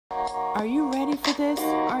Are you ready for this?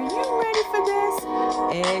 Are you ready for this?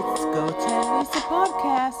 It's Go 10 Lisa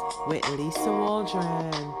Podcast with Lisa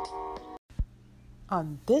Waldron.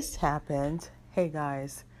 On This Happened, hey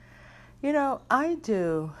guys, I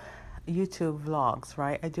do YouTube vlogs,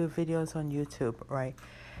 right? I do videos on YouTube, right?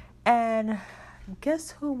 And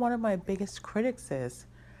guess who one of my biggest critics is?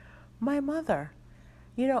 My mother.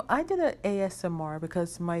 I did an ASMR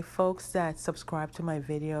because my folks that subscribe to my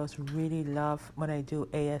videos really love when I do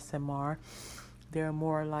ASMR. They're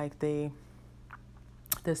more like the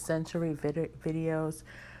sensory videos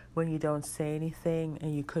when you don't say anything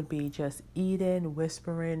and you could be just eating,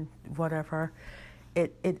 whispering, whatever.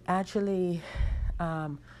 It actually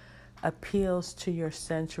appeals to your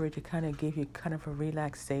sensory to kind of give you kind of a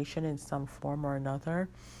relaxation in some form or another.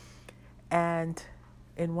 And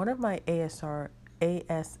in one of my ASMR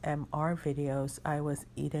videos, I was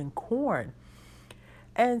eating corn.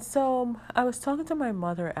 And so I was talking to my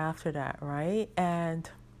mother after that, right? And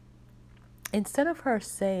instead of her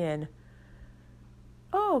saying,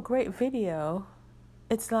 "Oh, great video,"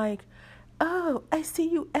 it's like, "Oh, I see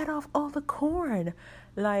you ate off all the corn."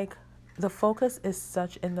 Like, the focus is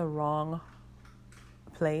such in the wrong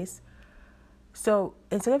place. So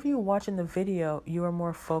instead of you watching the video, you were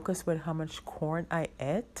more focused with how much corn I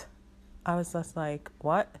ate. I was just like,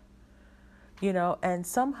 what? And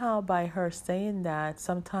somehow by her saying that,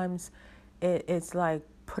 sometimes it's like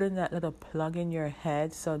putting that little plug in your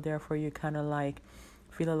head. So therefore you kind of like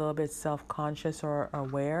feel a little bit self-conscious or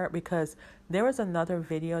aware, because there was another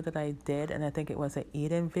video that I did, and I think it was an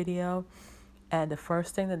eating video. And the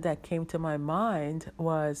first thing that came to my mind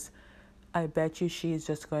was, I bet you she's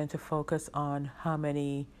just going to focus on how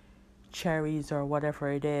many cherries or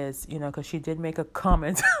whatever it is, because she did make a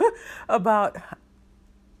comment about,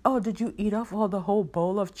 "Oh, did you eat off the whole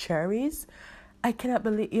bowl of cherries? I cannot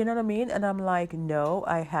believe," you know what I mean? And I'm like, no,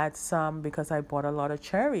 I had some because I bought a lot of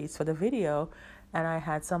cherries for the video and I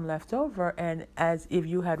had some left over. And as if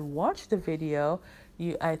you had watched the video,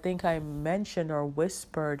 I think I mentioned or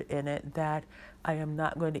whispered in it that I am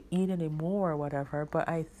not going to eat anymore or whatever. But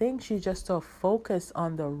I think she's just so focused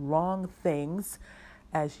on the wrong things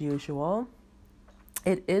as usual.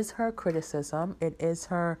 It is her criticism. It is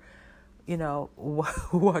her,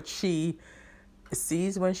 what she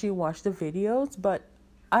sees when she watched the videos. But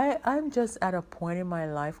I'm just at a point in my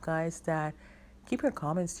life, guys, that keep your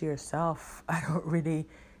comments to yourself. I don't really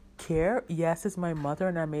care. Yes, it's my mother,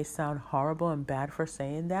 and I may sound horrible and bad for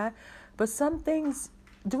saying that. But some things,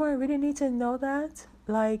 do I really need to know that?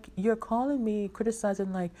 Like, you're calling me,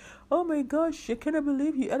 criticizing, like, "Oh my gosh, I cannot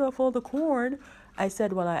believe you ate off all the corn." I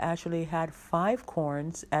said, well, I actually had 5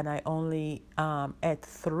 corns and I only ate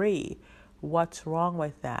 3. What's wrong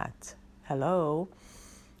with that? Hello?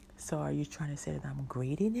 So are you trying to say that I'm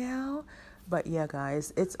greedy now? But yeah,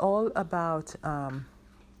 guys, it's all about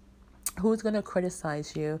who's going to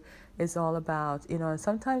criticize you. It's all about, and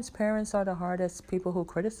sometimes parents are the hardest people who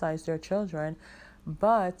criticize their children.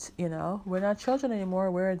 But, we're not children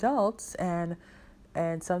anymore. We're adults.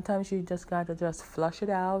 And sometimes you just got to just flush it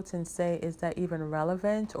out and say, is that even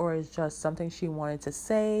relevant? Or is just something she wanted to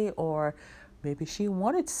say? Or maybe she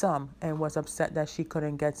wanted some and was upset that she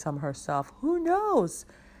couldn't get some herself. Who knows?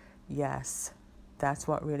 Yes, that's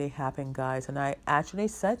what really happened, guys. And I actually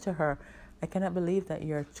said to her, I cannot believe that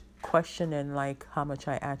you're questioning like how much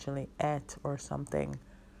I actually ate or something.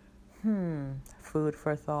 Food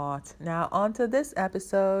for thought. Now on to this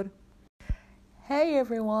episode. Hey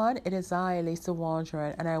everyone, it is I, Lisa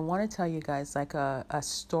Waldron, and I want to tell you guys like a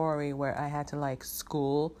story where I had to like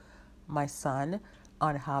school my son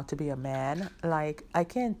on how to be a man. Like, I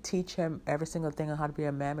can't teach him every single thing on how to be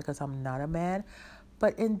a man because I'm not a man.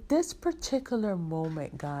 But in this particular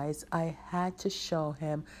moment, guys, I had to show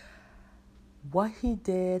him what he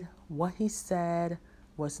did, what he said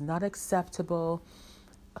was not acceptable,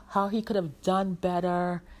 how he could have done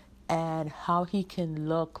better, and how he can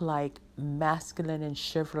look like masculine and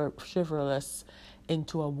chivalrous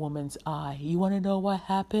into a woman's eye. You want to know what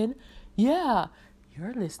happened? Yeah.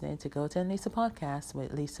 You're listening to Go 10 Lisa Podcast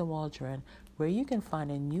with Lisa Waldron, where you can find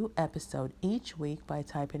a new episode each week by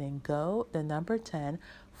typing in Go, the number 10,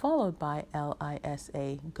 followed by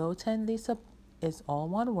LISA. Go 10 Lisa is all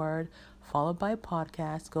one word, followed by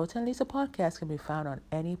podcast. Go 10 Lisa Podcast can be found on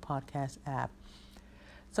any podcast app.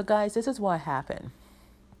 So guys, this is what happened.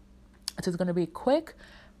 This is going to be quick,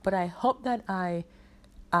 but I hope that I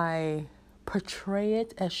portray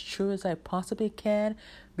it as true as I possibly can,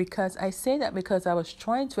 because I say that because I was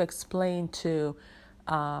trying to explain to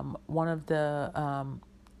one of the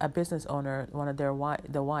a business owner, one of the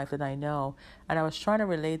wife that I know, and I was trying to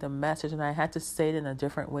relay the message, and I had to say it in a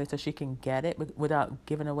different way so she can get it without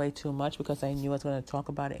giving away too much, because I knew I was going to talk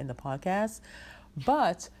about it in the podcast.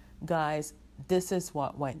 But guys, this is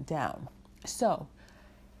what went down. So,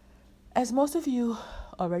 as most of you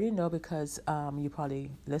already know, because you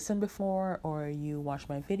probably listened before or you watch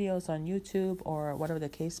my videos on YouTube or whatever the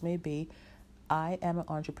case may be, I am an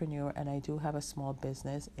entrepreneur and I do have a small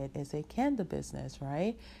business. It is a candle business,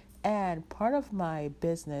 right? And part of my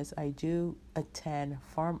business, I do attend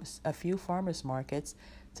a few farmers markets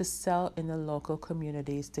to sell in the local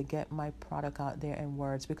communities to get my product out there in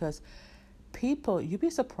words, because people, you'd be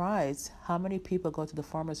surprised how many people go to the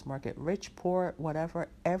farmers market, rich, poor, whatever,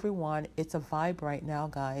 everyone. It's a vibe right now,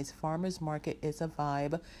 guys. Farmers market is a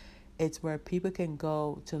vibe. It's where people can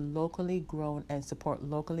go to locally grown and support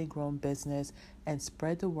locally grown business and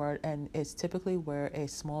spread the word. And it's typically where a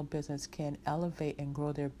small business can elevate and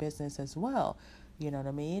grow their business as well. You know what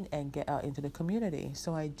I mean? And get out into the community.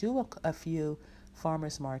 So I do a few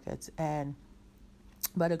farmers markets, and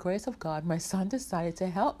by the grace of God, my son decided to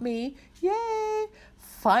help me. Yay!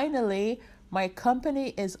 Finally, my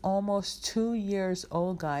company is almost 2 years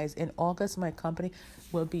old, guys. In August, my company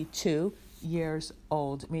will be 2 years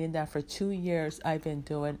old, meaning that for 2 years, I've been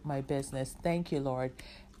doing my business. Thank you, Lord.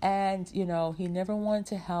 And, he never wanted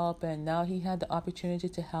to help, and now he had the opportunity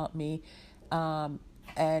to help me.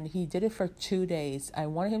 And he did it for 2 days. I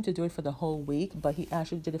wanted him to do it for the whole week, but he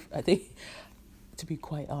actually did it, I think, to be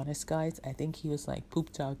quite honest, guys, I think he was like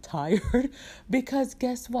pooped out tired, because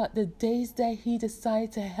guess what? The days that he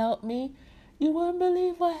decided to help me, you wouldn't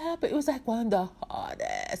believe what happened. It was like one of the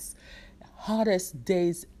hottest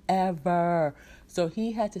days ever. So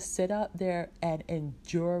he had to sit out there and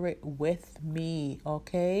endure it with me,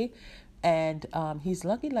 okay? And he's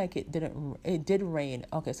lucky, like it did rain.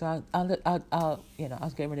 Okay, so I'll I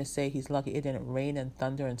was getting ready to say he's lucky it didn't rain and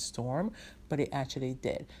thunder and storm, but it actually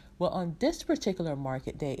did. Well, on this particular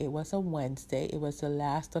market day, it was a Wednesday. It was the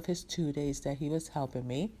last of his 2 days that he was helping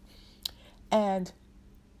me, and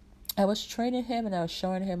I was training him and I was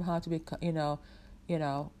showing him how to be,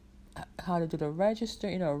 how to do the register,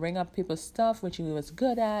 ring up people's stuff, which he was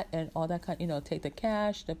good at, and all that kind, take the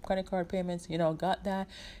cash, the credit card payments, got that.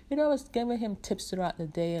 I was giving him tips throughout the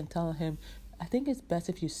day and telling him, I think it's best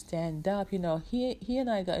if you stand up. He and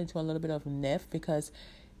I got into a little bit of a niff because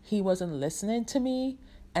he wasn't listening to me.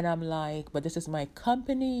 And I'm like, but this is my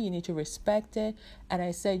company. You need to respect it. And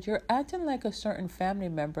I said, you're acting like a certain family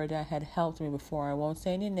member that had helped me before. I won't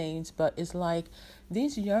say any names, but it's like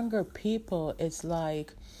these younger people, it's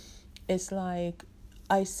like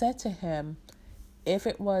I said to him, if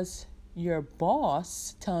it was your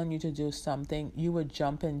boss telling you to do something, you would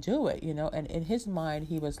jump and do it, and in his mind,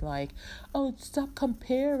 he was like, oh, stop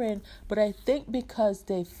comparing. But I think because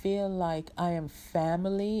they feel like I am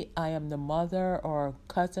family, I am the mother or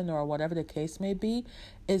cousin or whatever the case may be,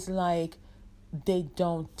 is like they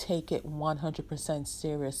don't take it 100%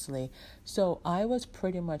 seriously. So I was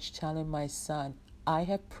pretty much telling my son, I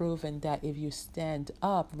have proven that if you stand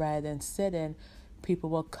up rather than sitting,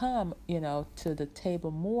 people will come, to the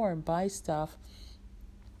table more and buy stuff.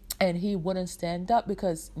 And he wouldn't stand up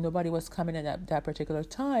because nobody was coming in at that particular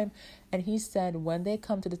time. And he said when they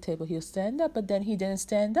come to the table, he'll stand up, but then he didn't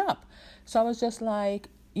stand up. So I was just like,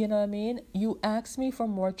 you know what I mean? You asked me for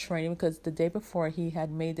more training, because the day before he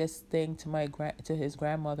had made this thing to his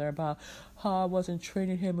grandmother about how I wasn't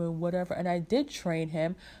training him and whatever. And I did train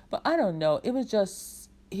him, but I don't know. It was just,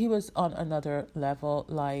 he was on another level.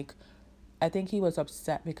 Like, I think he was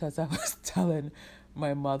upset because I was telling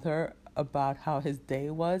my mother about how his day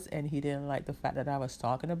was, and he didn't like the fact that I was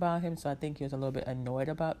talking about him. So I think he was a little bit annoyed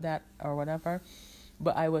about that or whatever.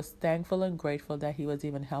 But I was thankful and grateful that he was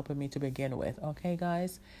even helping me to begin with. Okay,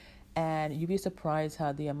 guys? And you'd be surprised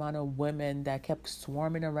how the amount of women that kept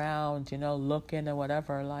swarming around, looking or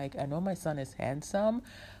whatever. Like, I know my son is handsome,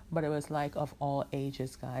 but it was like of all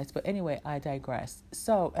ages, guys. But anyway, I digress.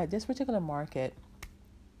 So at this particular market,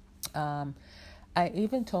 I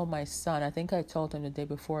even told my son, I think I told him the day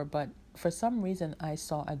before, but for some reason I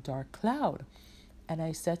saw a dark cloud. And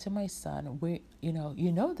I said to my son,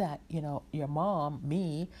 that, your mom,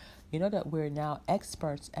 me, that we're now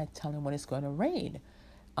experts at telling when it's going to rain.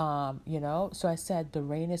 So I said, the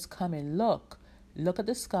rain is coming. Look at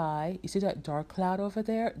the sky. You see that dark cloud over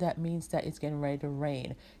there? That means that it's getting ready to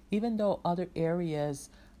rain. Even though other areas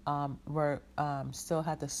were still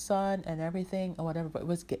had the sun and everything or whatever, but it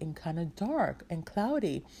was getting kind of dark and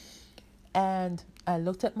cloudy. And I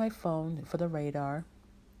looked at my phone for the radar,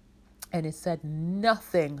 and it said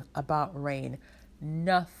nothing about rain.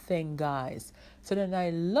 Nothing, guys. So then I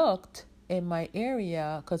looked in my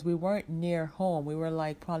area, because we weren't near home. We were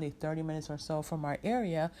like probably 30 minutes or so from our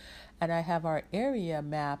area. And I have our area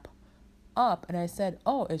map up, and I said,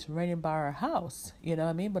 oh, it's raining by our house, you know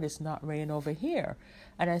what I mean? But it's not raining over here.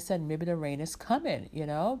 And I said, maybe the rain is coming, you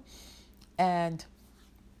know? And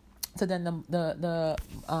so then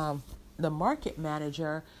the market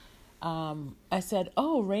manager, I said,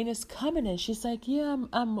 oh, rain is coming. And she's like, yeah,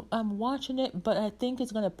 I'm watching it, but I think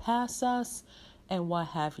it's going to pass us and what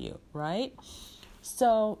have you, right?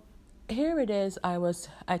 So here it is.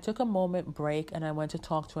 I took a moment break and I went to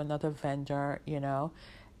talk to another vendor, you know,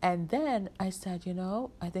 and then I said, you know,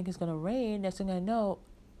 I think it's going to rain. Next thing I know,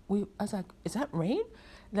 I was like, is that rain?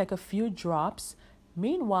 Like a few drops.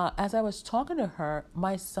 Meanwhile, as I was talking to her,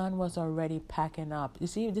 my son was already packing up. You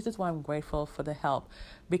see, this is why I'm grateful for the help,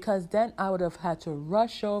 because then I would have had to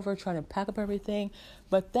rush over trying to pack up everything.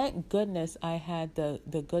 But thank goodness I had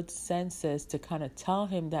the good senses to kind of tell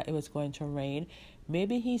him that it was going to rain.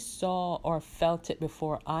 Maybe he saw or felt it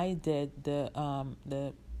before I did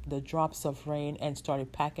the drops of rain and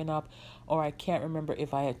started packing up, or I can't remember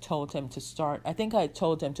if I had told him to start. I think I had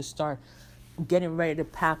told him to start getting ready to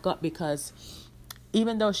pack up, because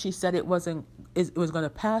even though she said it was going to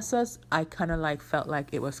pass us, I kind of like felt like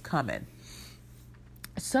it was coming.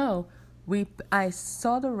 So I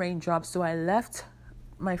saw the raindrops, so I left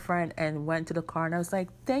my friend and went to the car, and I was like,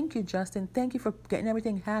 thank you, Justin. Thank you for getting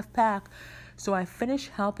everything half packed. So I finished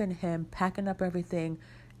helping him packing up everything,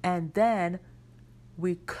 and then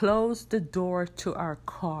we closed the door to our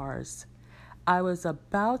cars. I was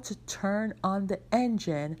about to turn on the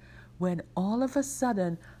engine when all of a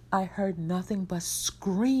sudden I heard nothing but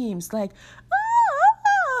screams like,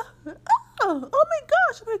 oh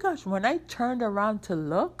my gosh. When I turned around to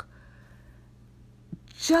look,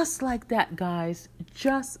 just like that, guys,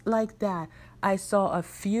 just like that, I saw a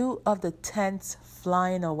few of the tents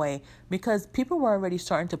flying away because people were already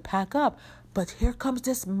starting to pack up. But here comes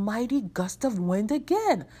this mighty gust of wind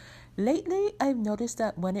again. Lately, I've noticed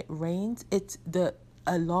that when it rains,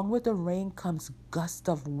 along with the rain comes gust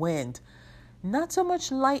of wind. Not so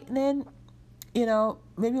much lightning, you know,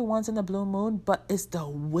 maybe once in a blue moon, but it's the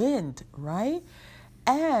wind, right?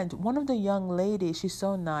 And one of the young ladies, she's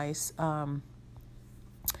so nice. Her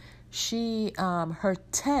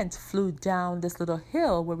tent flew down this little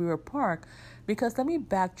hill where we were parked. Because let me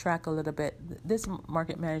backtrack a little bit. This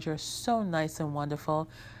market manager is so nice and wonderful.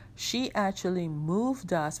 She actually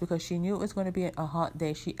moved us because she knew it was going to be a hot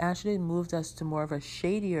day. She actually moved us to more of a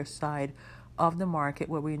shadier side of the market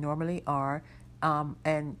where we normally are,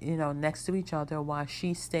 and, you know, next to each other, while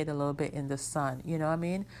she stayed a little bit in the sun. You know what I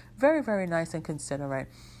mean? Very, very nice and considerate.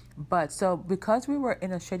 But so because we were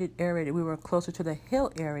in a shaded area, we were closer to the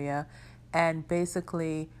hill area, and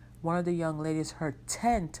basically one of the young ladies, her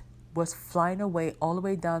tent was flying away all the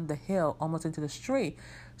way down the hill, almost into the street.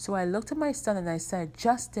 So I looked at my son and I said,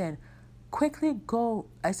 Justin, quickly go.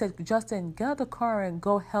 I said, Justin, get out of the car and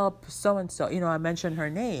go help so-and-so. You know, I mentioned her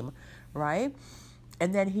name, right?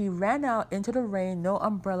 And then he ran out into the rain, no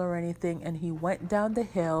umbrella or anything, and he went down the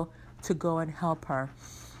hill to go and help her.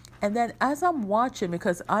 And then as I'm watching,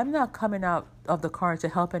 because I'm not coming out of the car to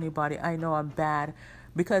help anybody, I know I'm bad.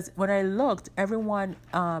 Because when I looked, everyone,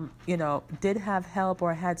 did have help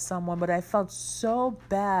or had someone, but I felt so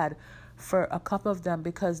bad for a couple of them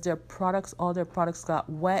because all their products got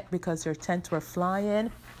wet because their tents were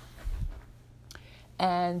flying.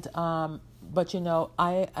 And, but, you know,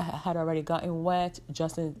 I had already gotten wet.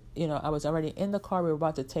 Justin, you know, I was already in the car. We were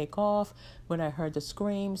about to take off when I heard the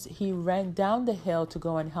screams. He ran down the hill to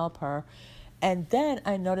go and help her. And then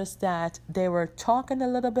I noticed that they were talking a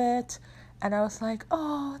little bit. And I was like,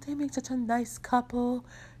 oh, they make such a nice couple,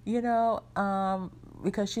 you know,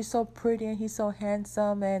 because she's so pretty and he's so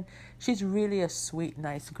handsome. And she's really a sweet,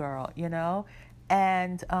 nice girl, you know.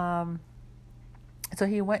 And so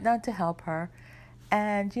he went down to help her.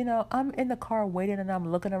 And, you know, I'm in the car waiting and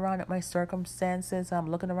I'm looking around at my circumstances. I'm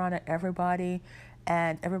looking around at everybody.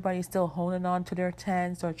 And everybody's still holding on to their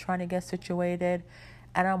tents or trying to get situated.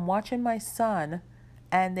 And I'm watching my son.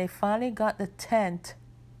 And they finally got the tent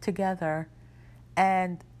together,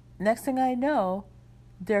 and next thing I know,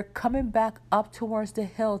 they're coming back up towards the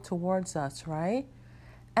hill towards us, right?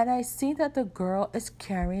 And I see that the girl is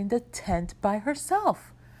carrying the tent by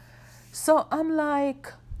herself. So I'm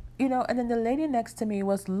like, you know, and then the lady next to me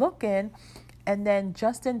was looking, and then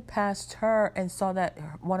Justin passed her and saw that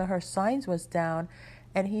one of her signs was down,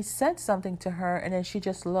 and he said something to her, and then she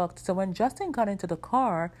just looked. So when Justin got into the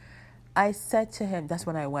car, I said to him, that's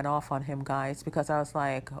when I went off on him, guys, because I was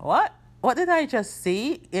like, what? What did I just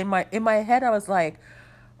see? In my head, I was like,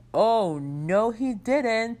 oh, no, he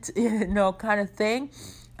didn't, you know, kind of thing.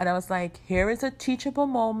 And I was like, here is a teachable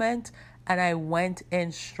moment. And I went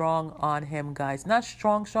in strong on him, guys. Not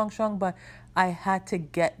strong, but I had to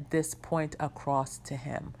get this point across to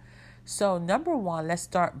him. So number one, let's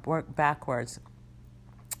start work backwards.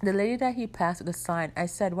 The lady that he passed the sign, I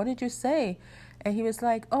said, what did you say? And he was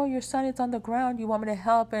like, oh, your son is on the ground. You want me to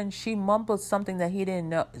help? And she mumbled something that he didn't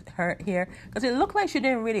know hear, because it looked like she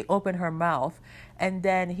didn't really open her mouth. And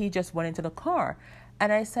then he just went into the car.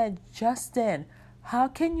 And I said, Justin, how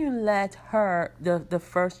can you let her, the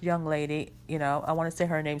first young lady, I want to say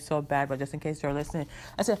her name so bad, but just in case they're listening.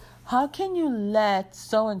 I said, how can you let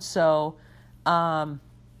so-and-so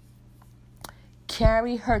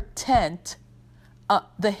carry her tent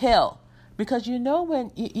up the hill? Because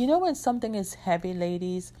when something is heavy,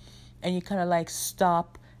 ladies, and you kind of like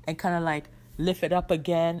stop and kind of like lift it up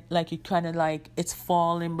again, like you kind of like it's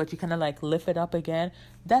falling, but you kind of like lift it up again.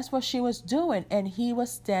 That's what she was doing, and he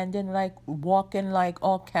was standing like walking like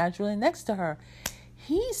all casually next to her.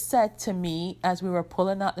 He said to me as we were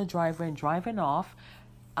pulling out the driveway and driving off,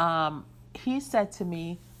 he said to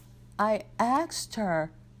me, I asked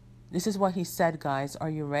her, this is what he said, guys, are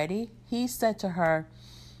you ready? He said to her,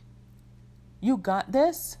 you got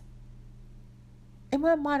this? In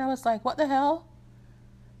my mind, I was like, what the hell?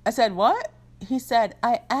 I said, what? He said,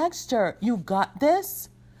 I asked her, you got this?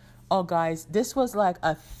 Oh, guys, this was like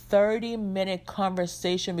a 30-minute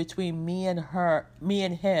conversation between me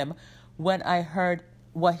and him when I heard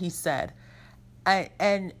what he said. I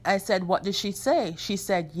said, what did she say? She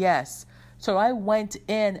said, yes. So I went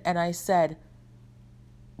in and I said,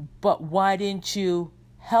 but why didn't you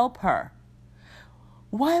help her?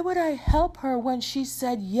 Why would I help her when she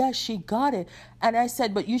said, yes, she got it? And I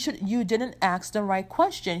said, but you didn't ask the right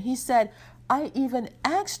question. He said, I even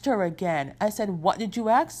asked her again. I said, what did you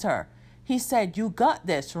ask her? He said, you got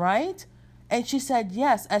this, right? And she said,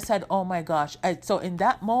 yes. I said, oh my gosh. So in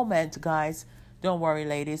that moment, guys, don't worry,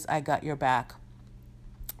 ladies, I got your back.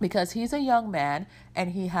 Because he's a young man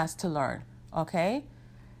and he has to learn, okay?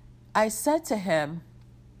 I said to him,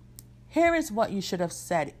 here is what you should have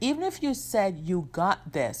said. Even if you said you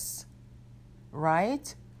got this,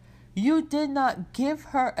 right? You did not give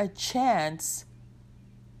her a chance.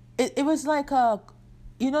 It was like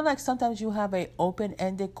like sometimes you have an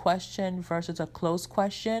open-ended question versus a closed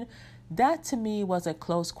question. That to me was a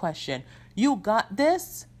closed question. You got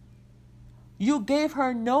this? You gave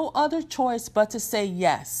her no other choice but to say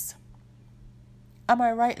yes. Am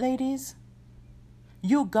I right, ladies?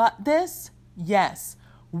 You got this? Yes.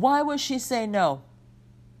 Why would she say no?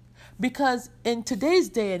 Because in today's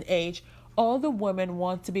day and age, all the women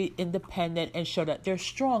want to be independent and show that they're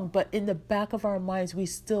strong. But in the back of our minds, we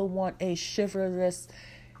still want a chivalrous,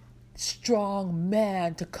 strong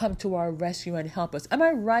man to come to our rescue and help us. Am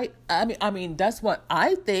I right? I mean, that's what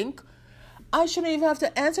I think. I shouldn't even have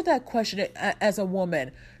to answer that question as a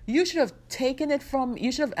woman. You should have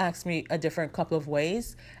asked me a different couple of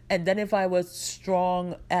ways. And then if I was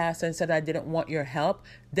strong ass and said I didn't want your help,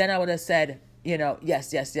 then I would have said,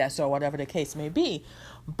 yes, or whatever the case may be.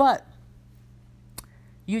 But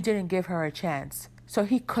you didn't give her a chance. So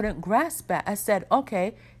he couldn't grasp that. I said,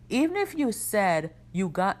 okay, even if you said you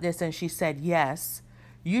got this and she said yes,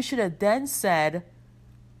 you should have then said,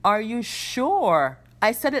 are you sure?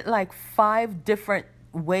 I said it like 5 different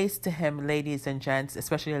ways to him, ladies and gents,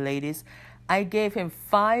 especially the ladies. I gave him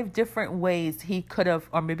 5 different ways he could have,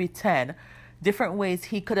 or maybe 10 different ways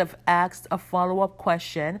he could have asked a follow-up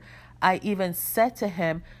question. I even said to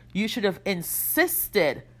him, you should have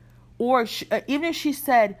insisted, or even if she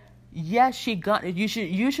said, yes, she got it, you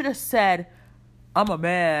should have said, I'm a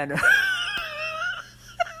man.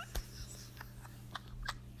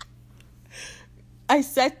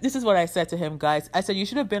 This is what I said to him, guys. I said, you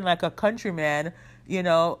should have been like a countryman,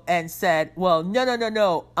 and said, well,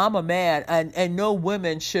 no, I'm a man, and no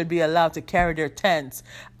women should be allowed to carry their tents.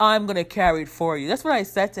 I'm going to carry it for you. That's what I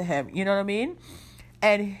said to him. You know what I mean?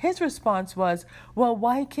 And his response was, well,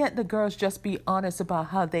 why can't the girls just be honest about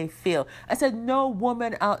how they feel? I said, no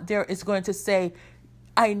woman out there is going to say,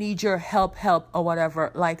 I need your help, or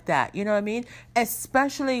whatever like that. You know what I mean?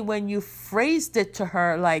 Especially when you phrased it to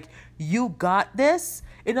her like, you got this.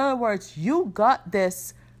 In other words, you got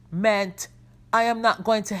this meant I am not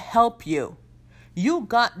going to help you. You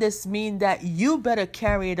got this mean that you better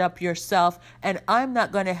carry it up yourself, and I'm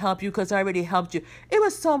not going to help you because I already helped you. It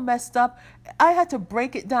was so messed up. I had to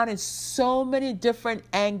break it down in so many different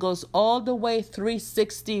angles, all the way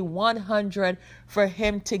 360, 100, for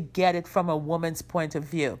him to get it from a woman's point of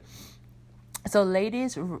view. So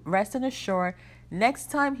ladies, rest assured, next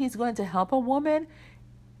time he's going to help a woman,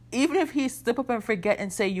 even if he slip up and forget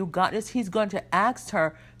and say, you got this, he's going to ask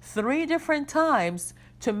her 3 different times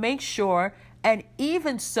to make sure, and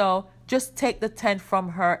even so, just take the tent from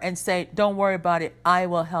her and say, don't worry about it, I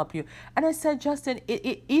will help you. And I said, Justin,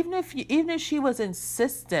 even if she was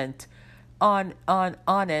insistent on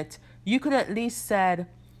it, you could at least said,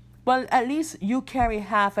 well, at least you carry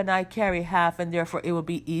half and I carry half, and therefore it will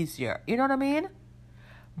be easier. You know what I mean?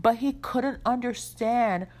 But he couldn't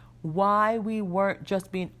understand why we weren't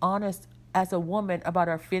just being honest as a woman about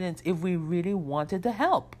our feelings if we really wanted the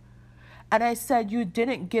help. And I said, you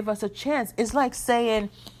didn't give us a chance. It's like saying,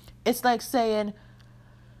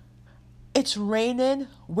 it's raining,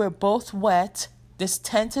 we're both wet, this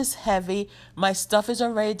tent is heavy, my stuff is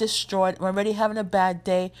already destroyed, I'm already having a bad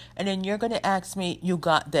day, and then you're going to ask me, you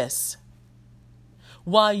got this,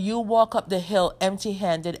 while you walk up the hill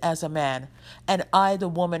empty-handed as a man, and I, the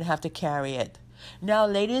woman, have to carry it. Now,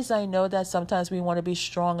 ladies, I know that sometimes we want to be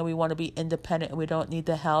strong and we want to be independent and we don't need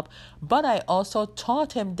the help. But I also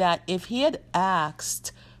taught him that if he had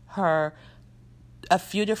asked her a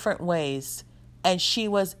few different ways and she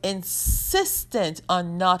was insistent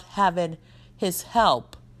on not having his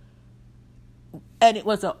help, and it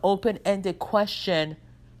was an open-ended question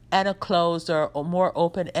and a closed or more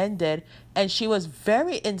open-ended, and she was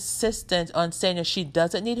very insistent on saying that she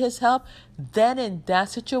doesn't need his help, then in that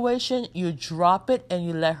situation, you drop it and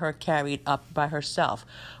you let her carry it up by herself.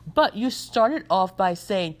 But you started off by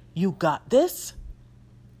saying, you got this?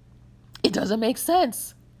 It doesn't make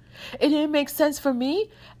sense. It didn't make sense for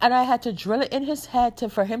me, and I had to drill it in his head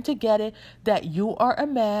for him to get it, that you are a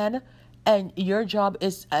man, and your job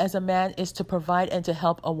is as a man is to provide and to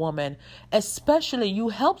help a woman. Especially you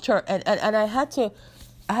helped her, and I had to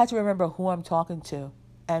remember who I'm talking to.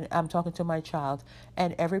 And I'm talking to my child.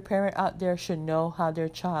 And every parent out there should know how their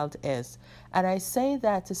child is. And I say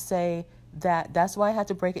that to say that that's why I had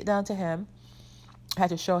to break it down to him. I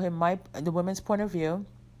had to show him the women's point of view.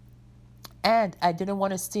 And I didn't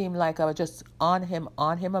want to seem like I was just on him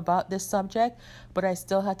about this subject, but I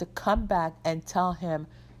still had to come back and tell him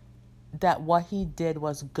that what he did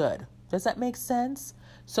was good. Does that make sense?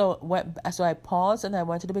 So I paused and I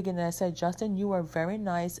went to the beginning and I said, Justin, you were very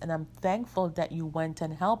nice, and I'm thankful that you went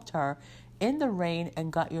and helped her in the rain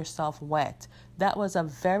and got yourself wet. That was a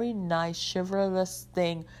very nice, chivalrous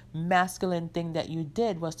thing, masculine thing that you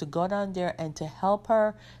did, was to go down there and to help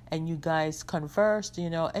her, and you guys conversed,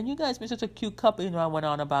 and you guys made such a cute couple, I went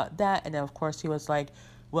on about that, and then of course he was like,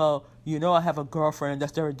 well, I have a girlfriend, and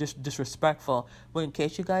that's very disrespectful. Well, in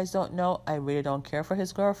case you guys don't know, I really don't care for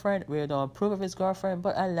his girlfriend, really don't approve of his girlfriend,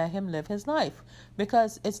 but I let him live his life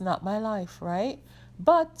because it's not my life, right?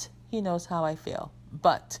 But he knows how I feel.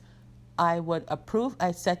 But I would approve.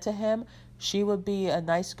 I said to him, she would be a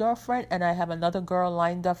nice girlfriend, and I have another girl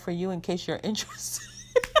lined up for you in case you're interested.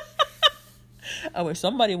 I wish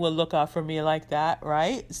somebody would look out for me like that,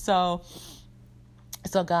 right? So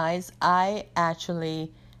guys, I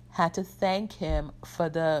actually had to thank him for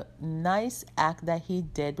the nice act that he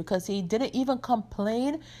did, because he didn't even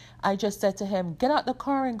complain. I just said to him, get out the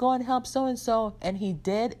car and go and help so-and-so. And he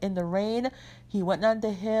did in the rain. He went down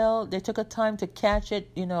the hill. They took a time to catch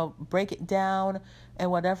it, break it down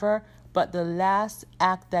and whatever. But the last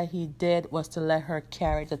act that he did was to let her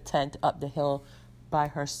carry the tent up the hill by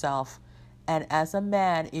herself. And as a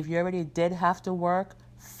man, if you already did have to work,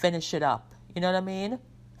 finish it up. You know what I mean?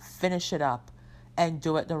 Finish it up and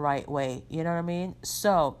do it the right way. You know what I mean?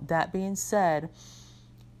 So that being said,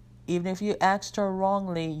 even if you asked her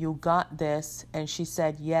wrongly, you got this, and she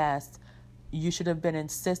said yes, you should have been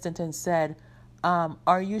insistent and said,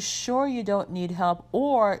 are you sure you don't need help?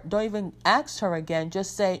 Or don't even ask her again.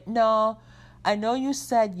 Just say, no, I know you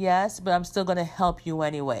said yes, but I'm still going to help you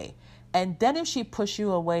anyway. And then if she push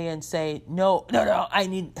you away and say, no, I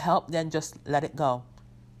need help, then just let it go.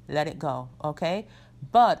 Let it go, okay?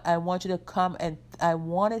 But I want you to come, and I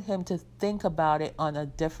wanted him to think about it on a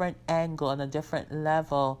different angle, on a different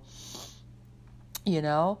level,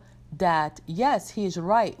 that yes, he's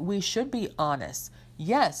right. We should be honest.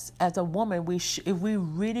 Yes, as a woman, if we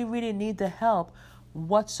really, really need the help,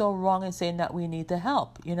 what's so wrong in saying that we need the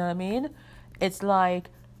help? You know what I mean? It's like,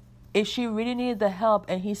 if she really needed the help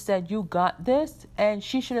and he said, you got this, and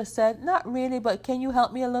she should have said, not really, but can you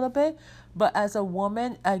help me a little bit? But as a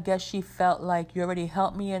woman, I guess she felt like you already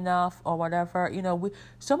helped me enough or whatever.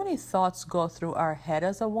 So many thoughts go through our head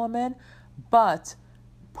as a woman. But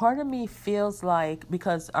part of me feels like,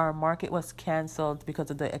 because our market was canceled because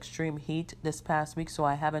of the extreme heat this past week, so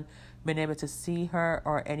I haven't been able to see her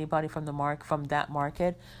or anybody from that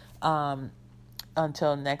market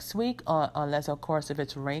until next week, unless, of course, if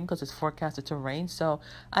it's rain, because it's forecasted to rain. So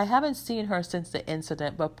I haven't seen her since the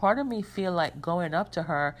incident. But part of me feel like going up to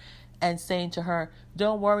her and saying to her,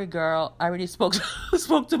 "Don't worry, girl. I already spoke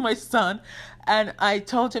spoke to my son, and I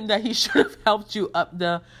told him that he should have helped you up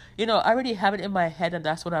the. I already have it in my head, and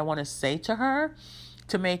that's what I want to say to her,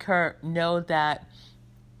 to make her know that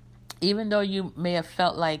even though you may have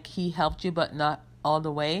felt like he helped you, but not all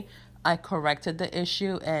the way, I corrected the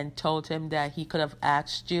issue and told him that he could have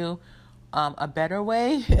asked you a better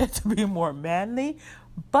way to be more manly,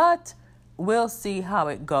 but." We'll see how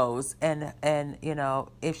it goes, and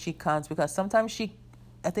if she comes, because sometimes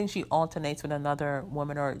I think she alternates with another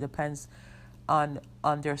woman, or it depends on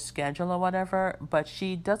their schedule or whatever. But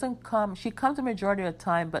she doesn't come. She comes the majority of the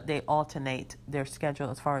time, but they alternate their schedule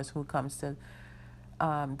as far as who comes to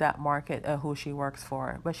that market, who she works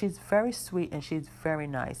for. But she's very sweet and she's very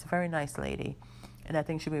nice lady, and I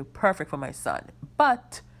think she'll be perfect for my son.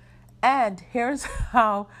 And here's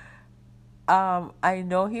how. I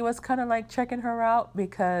know he was kind of like checking her out,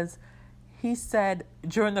 because he said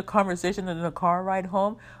during the conversation in the car ride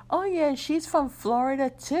home, "Oh yeah, she's from Florida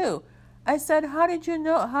too." I said, "How did you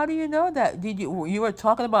know? How do you know that? Did you were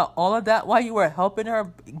talking about all of that while you were helping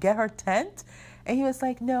her get her tent?" And he was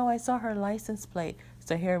like, "No, I saw her license plate."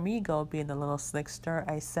 So here me go being the little slickster.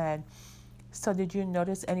 I said, "So did you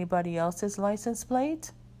notice anybody else's license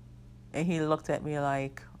plate?" And he looked at me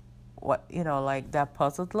like, what, like that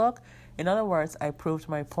puzzled look. In other words, I proved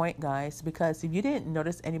my point, guys, because if you didn't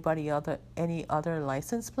notice any other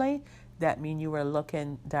license plate, that means you were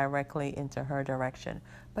looking directly into her direction.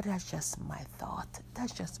 But that's just my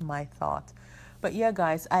thought. But yeah,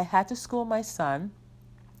 guys, I had to school my son.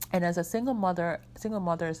 And as a single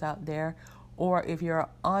mothers out there, or if you're an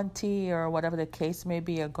auntie or whatever the case may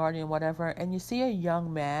be, a guardian, whatever, and you see a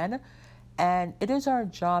young man, and it is our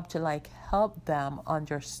job to help them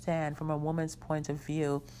understand from a woman's point of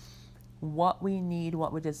view what we need,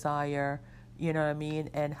 what we desire, you know what I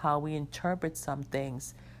mean, and how we interpret some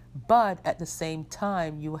things. But at the same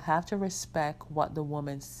time, you have to respect what the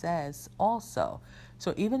woman says also.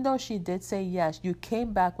 So even though she did say yes, you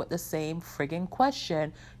came back with the same friggin'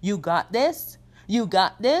 question. You got this? You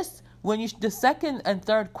got this? When the second and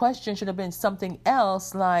third question should have been something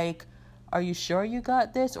else, like, are you sure you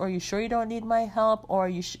got this? Or are you sure you don't need my help?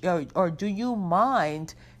 Or or do you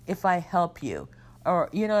mind if I help you? Or,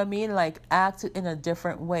 you know what I mean? Act in a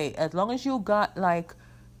different way. As long as you got,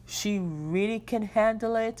 she really can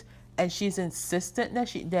handle it and she's insistent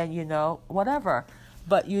that then, whatever.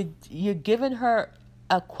 But you're giving her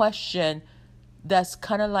a question that's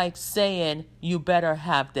kind of like saying, you better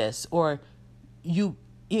have this. Or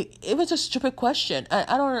it was a stupid question.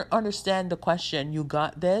 I don't understand the question, you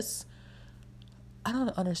got this? I don't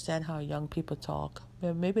understand how young people talk.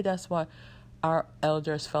 Maybe that's what our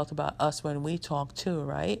elders felt about us when we talk too,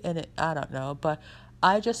 right? And I don't know, but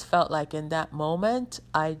I just felt like in that moment,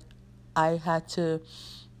 I had to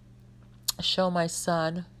show my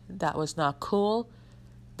son that was not cool.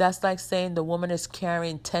 That's like saying the woman is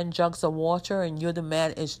carrying 10 jugs of water and you're the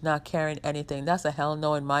man is not carrying anything. That's a hell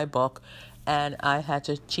no in my book. And I had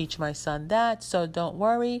to teach my son that. So don't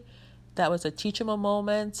worry. That was a teachable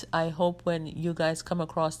moment. I hope when you guys come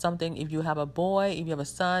across something, if you have a boy, if you have a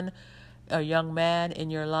son, a young man in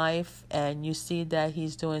your life, and you see that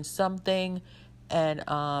he's doing something and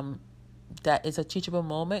that is a teachable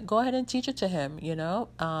moment, go ahead and teach it to him,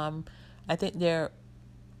 I think they're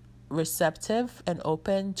receptive and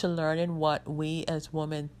open to learning what we as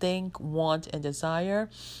women think, want, and desire,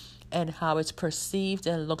 and how it's perceived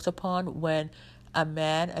and looked upon when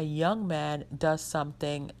a young man does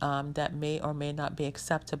something that may or may not be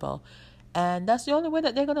acceptable. And that's the only way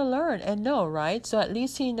that they're going to learn and know, right? So at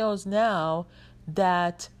least he knows now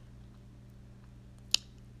that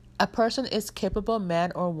a person is capable,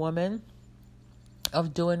 man or woman,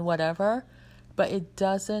 of doing whatever, but it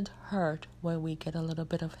doesn't hurt when we get a little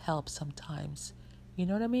bit of help sometimes. You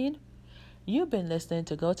know what I mean? You've been listening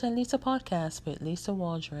to Go 10 Lisa Podcast with Lisa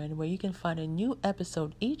Waldron, where you can find a new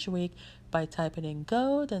episode each week by typing in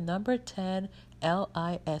Go, the number 10,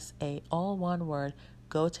 LISA, all one word.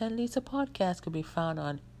 Go 10 Lisa Podcast could be found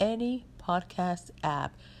on any podcast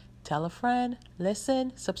app. Tell a friend,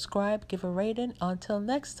 listen, subscribe, give a rating. Until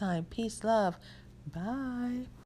next time, peace, love. Bye.